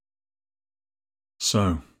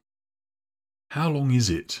So, how long is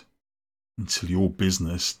it until your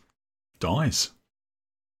business dies?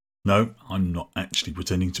 No, I'm not actually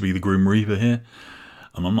pretending to be the Grim Reaper here,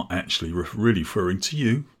 and I'm not actually really referring to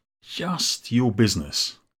you, just your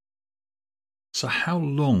business. So how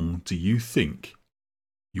long do you think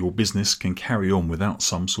your business can carry on without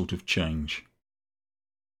some sort of change?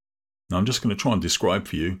 Now, I'm just going to try and describe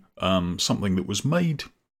for you something that was made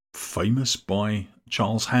famous by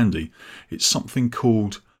Charles Handy. It's something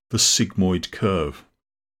called the sigmoid curve.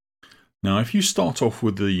 Now, if you start off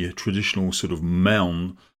with the traditional sort of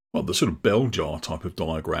the sort of bell jar type of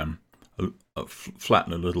diagram,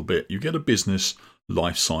 flatten a little bit, you get a business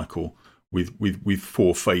life cycle with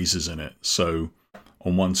four phases in it. So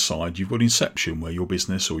on one side, you've got inception, where your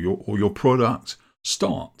business or your product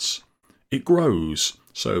starts. It grows,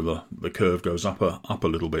 so the curve goes up a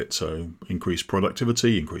little bit. So increased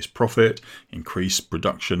productivity, increased profit, increased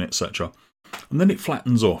production, etc. And then it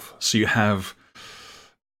flattens off. So you have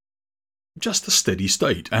just a steady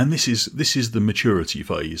state, and this is the maturity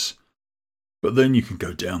phase. But then you can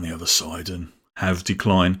go down the other side and have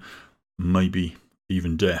decline, maybe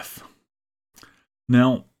even death.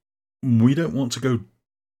 Now, we don't want to go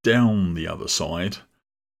down the other side,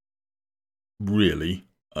 really,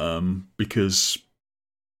 because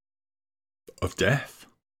of death.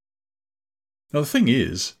 Now, the thing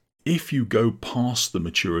is, if you go past the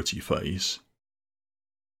maturity phase,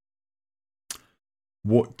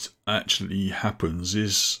 what actually happens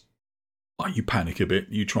is you panic a bit,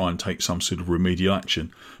 you try and take some sort of remedial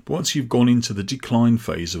action. But once you've gone into the decline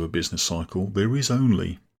phase of a business cycle, there is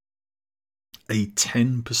only a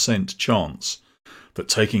 10% chance that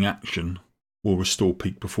taking action will restore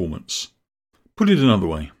peak performance. Put it another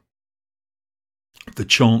way, the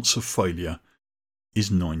chance of failure is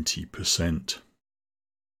 90%.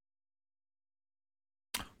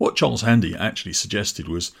 What Charles Handy actually suggested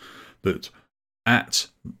was that at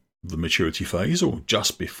the maturity phase, or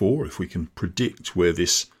just before, if we can predict where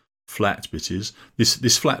this flat bit is,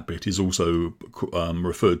 this flat bit is also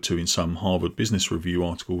referred to in some Harvard Business Review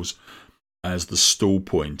articles as the stall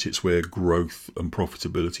point. It's where growth and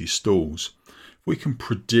profitability stalls. If we can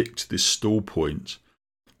predict this stall point,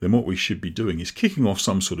 then what we should be doing is kicking off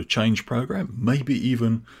some sort of change program, maybe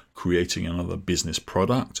even creating another business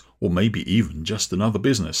product, or maybe even just another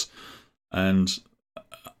business, and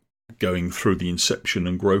going through the inception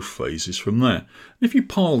and growth phases from there. And if you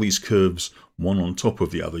pile these curves one on top of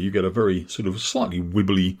the other, you get a very sort of slightly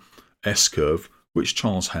wibbly S-curve, which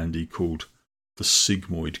Charles Handy called the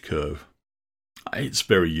sigmoid curve. It's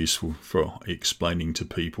very useful for explaining to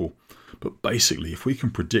people. But basically, if we can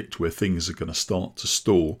predict where things are going to start to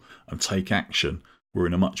stall and take action, we're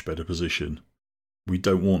in a much better position. We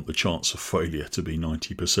don't want the chance of failure to be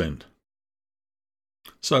 90%.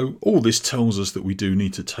 So all this tells us that we do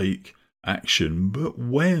need to take action, but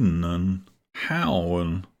when and how?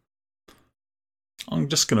 And I'm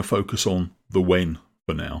just going to focus on the when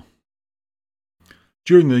for now.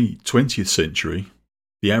 During the 20th century,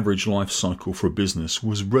 the average life cycle for a business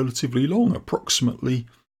was relatively long, approximately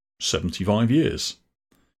 75 years.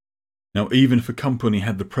 Now, even if a company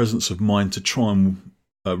had the presence of mind to try and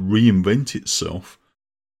reinvent itself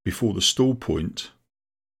before the stall point,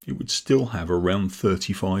 it would still have around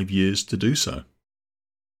 35 years to do so.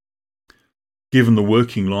 Given the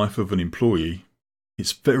working life of an employee,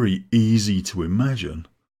 it's very easy to imagine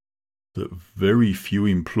that very few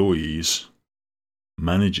employees,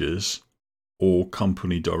 managers, or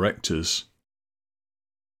company directors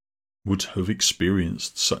would have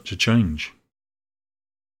experienced such a change.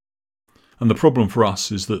 And the problem for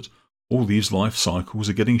us is that all these life cycles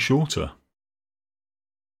are getting shorter.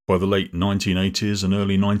 By the late 1980s and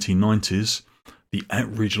early 1990s, the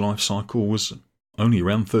average life cycle was only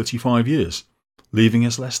around 35 years, leaving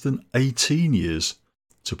us less than 18 years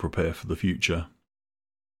to prepare for the future.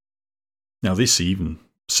 Now, this even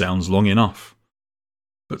sounds long enough,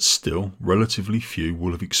 but still, relatively few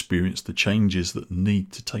will have experienced the changes that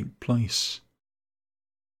need to take place.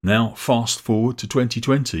 Now, fast forward to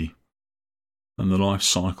 2020, and the life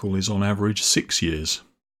cycle is on average 6 years.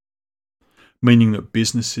 Meaning that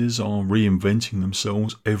businesses are reinventing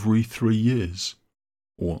themselves every 3 years,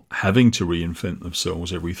 or having to reinvent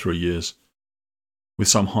themselves every 3 years, with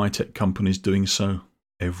some high-tech companies doing so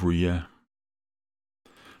every year.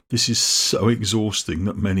 This is so exhausting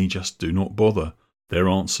that many just do not bother. Their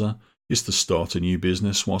answer is to start a new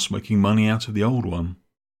business whilst making money out of the old one.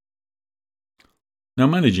 Now,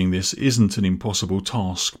 managing this isn't an impossible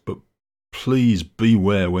task, but please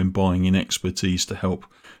beware when buying in expertise to help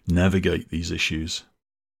navigate these issues.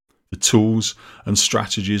 The tools and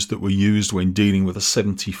strategies that were used when dealing with a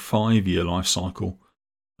 75-year life cycle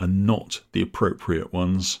are not the appropriate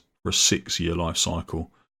ones for a 6-year life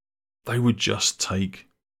cycle. They would just take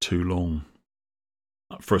too long.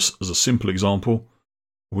 For us, as a simple example,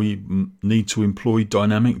 we need to employ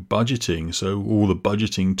dynamic budgeting, so all the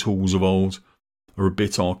budgeting tools of old are a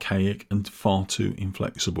bit archaic and far too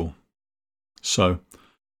inflexible. So,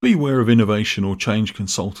 beware of innovation or change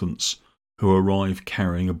consultants who arrive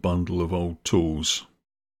carrying a bundle of old tools.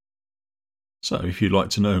 So, if you'd like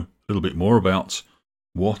to know a little bit more about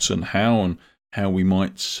what and how we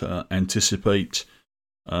might anticipate,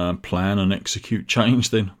 plan and execute change,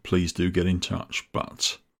 then please do get in touch.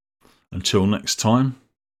 But until next time,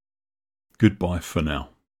 goodbye for now.